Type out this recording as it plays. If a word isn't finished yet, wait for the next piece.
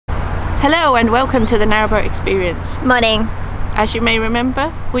Hello and welcome to the Narrowboat experience. Morning. As you may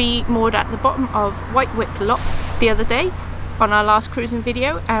remember, we moored at the bottom of Wightwick Lock the other day on our last cruising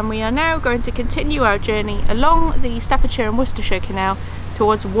video, and we are now going to continue our journey along the Staffordshire and Worcestershire canal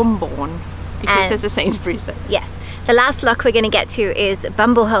towards Wombourne, because there's a Sainsbury's there. Yes, the last lock we're going to get to is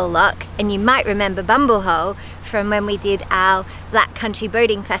Bumblehole Lock, and you might remember Bumblehole from when we did our Black Country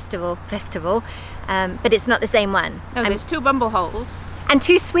Boating Festival, but it's not the same one. No, there's two Bumbleholes. And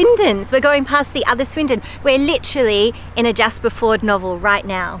two Swindons. We're going past the other Swindon. We're literally in a Jasper Fforde novel right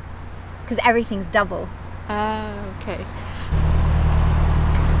now, because everything's double. Okay.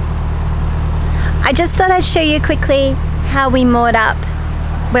 I just thought I'd show you quickly how we moored up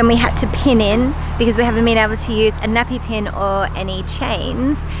when we had to pin in, because we haven't been able to use a nappy pin or any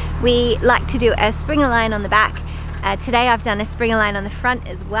chains. We like to do a springer line on the back. Today I've done a springer line on the front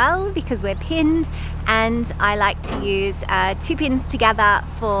as well because we're pinned, and I like to use 2 pins together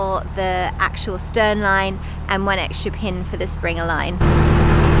for the actual stern line and 1 extra pin for the springer line.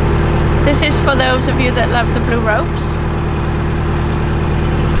 This is for those of you that love the blue ropes.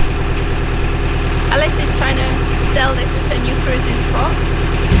 Alice is trying to sell this as her new cruising spot.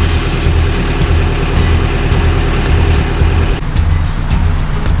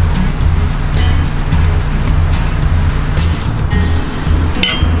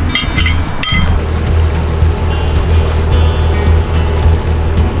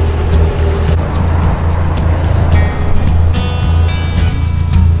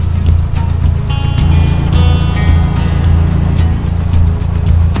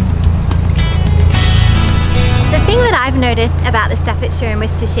 I've noticed about the Staffordshire and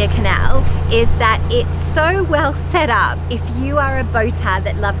Worcestershire Canal is that it's so well set up if you are a boater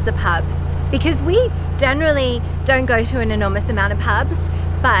that loves a pub, because we generally don't go to an enormous amount of pubs,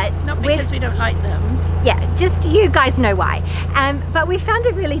 but not because we don't like them. Yeah, just you guys know why. But we found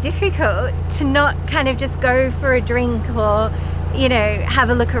it really difficult to not kind of just go for a drink or, you know, have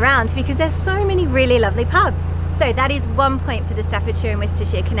a look around, because there's so many really lovely pubs. So that is 1 point for the Staffordshire and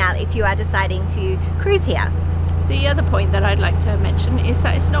Worcestershire Canal if you are deciding to cruise here. The other point that I'd like to mention is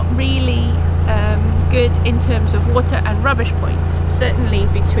that it's not really good in terms of water and rubbish points, certainly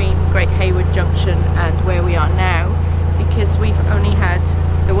between Great Hayward Junction and where we are now, because we've only had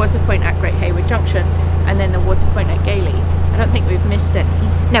the water point at Great Hayward Junction and then the water point at Gailey. I don't think we've missed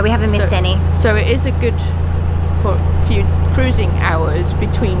any. No, we haven't missed any. So it is a good for a few cruising hours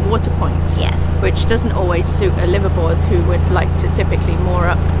between water points. Yes. Which doesn't always suit a liveaboard who would like to typically moor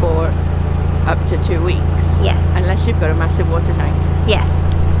up for up to 2 weeks. Yes. Unless you've got a massive water tank. Yes.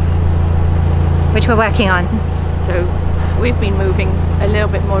 Which we're working on. So we've been moving a little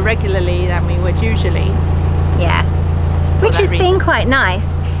bit more regularly than we would usually. Yeah. Which has been quite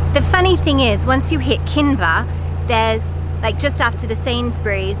nice. The funny thing is, once you hit Kindle, there's, like just after the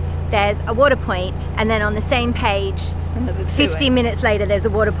Sainsbury's, there's a water point, and then on the same page, 50 minutes later there's a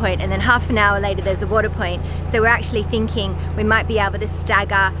water point, and then half an hour later there's a water point. So we're actually thinking we might be able to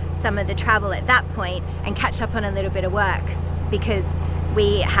stagger some of the travel at that point and catch up on a little bit of work, because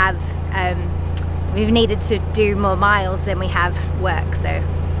we have we've needed to do more miles than we have work, so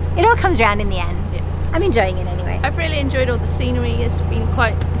it all comes around in the end. Yeah. I'm enjoying it anyway. I've really enjoyed all the scenery. It's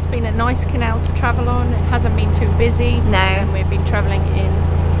been a nice canal to travel on. It hasn't been too busy. No. And we've been travelling in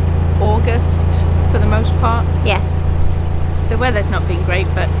August for the most part. Yes. The weather's not been great,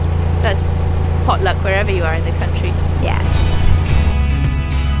 but that's potluck wherever you are in the country. Yeah.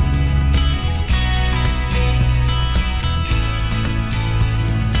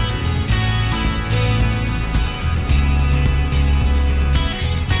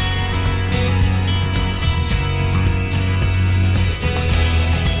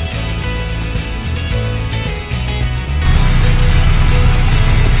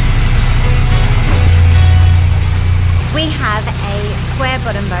 We have a square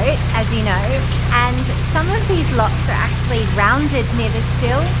bottom boat, as you know, and some of these locks are actually rounded near the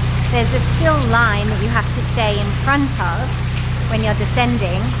sill. There's a sill line that you have to stay in front of when you're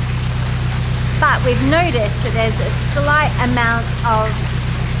descending, but we've noticed that there's a slight amount of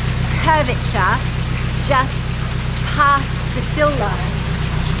curvature just past the sill line.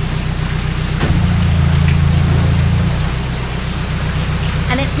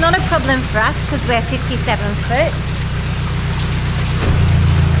 And it's not a problem for us because we're 57 foot.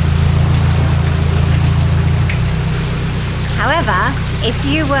 However, if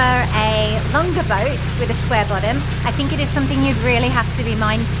you were a longer boat with a square bottom, I think it is something you'd really have to be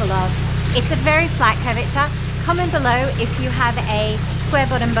mindful of. It's a very slight curvature. Comment below if you have a square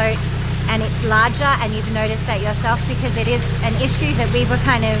bottom boat and it's larger and you've noticed that yourself, because it is an issue that we were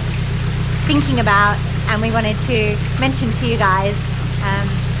kind of thinking about and we wanted to mention to you guys,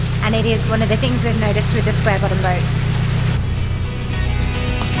 and and it is one of the things we've noticed with the square bottom boat.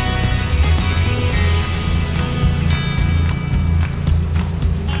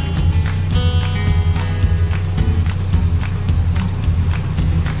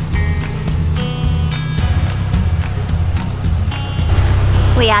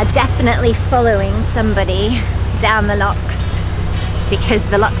 We are definitely following somebody down the locks because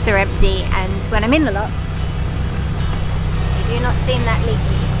the locks are empty, and when I'm in the lock, they do not seem that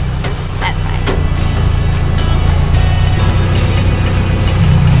leaky. That's fine.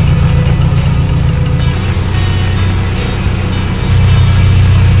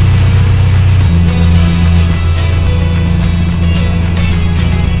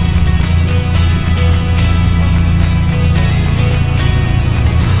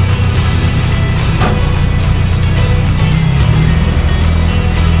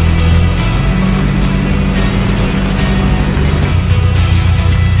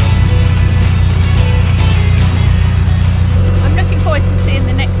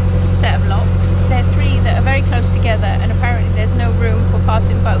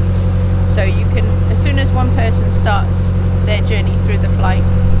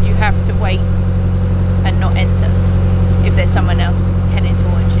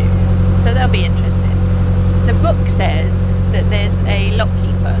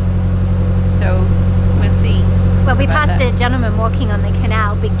 Gentleman walking on the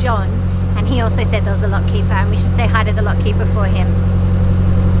canal, Big John, and he also said there was a lock keeper, and we should say hi to the lock keeper for him,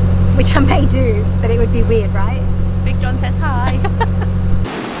 which I may do, but it would be weird, right? Big John says hi.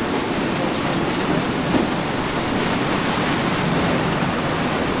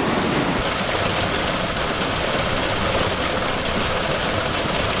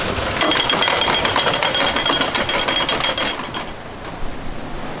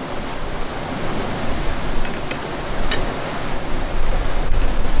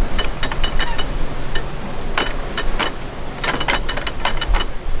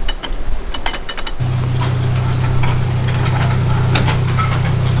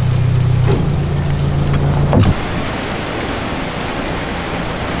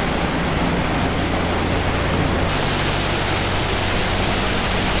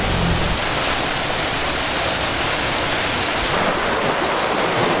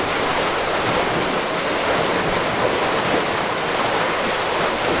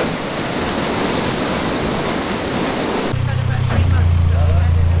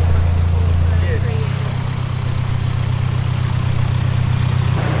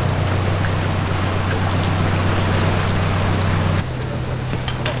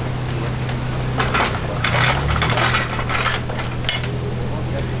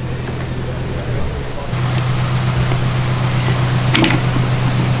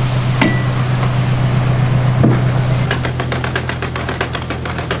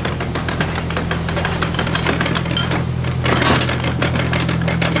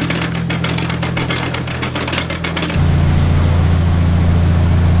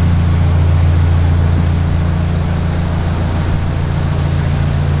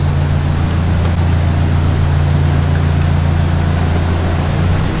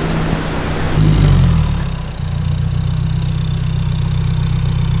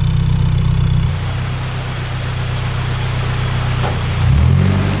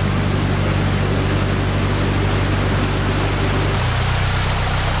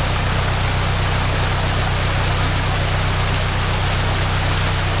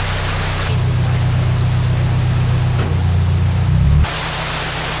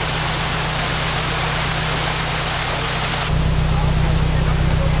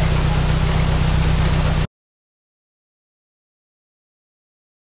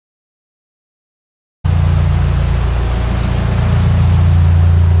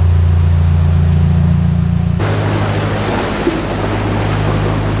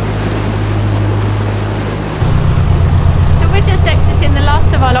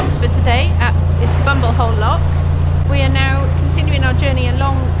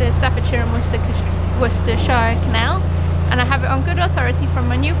 Staffordshire and Worcestershire canal, and I have it on good authority from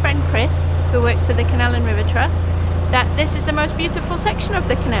my new friend Chris, who works for the Canal and River Trust, that this is the most beautiful section of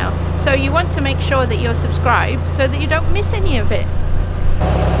the canal. So you want to make sure that you're subscribed so that you don't miss any of it.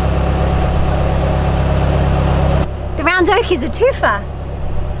 The round oak is a twofer.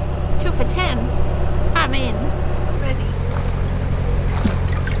 2 for 10. I'm in. Ready.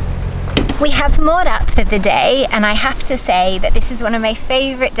 We have moored up for the day, and I have to say that this is one of my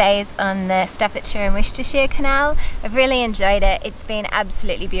favourite days on the Staffordshire and Worcestershire canal. I've really enjoyed it. It's been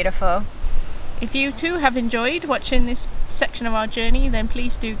absolutely beautiful. If you too have enjoyed watching this section of our journey, then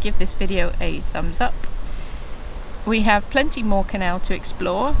please do give this video a thumbs up. We have plenty more canal to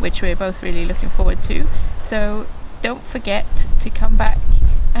explore, which we're both really looking forward to. So don't forget to come back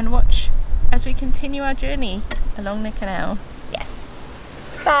and watch as we continue our journey along the canal. Yes.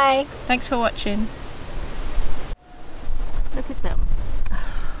 Bye. Thanks for watching.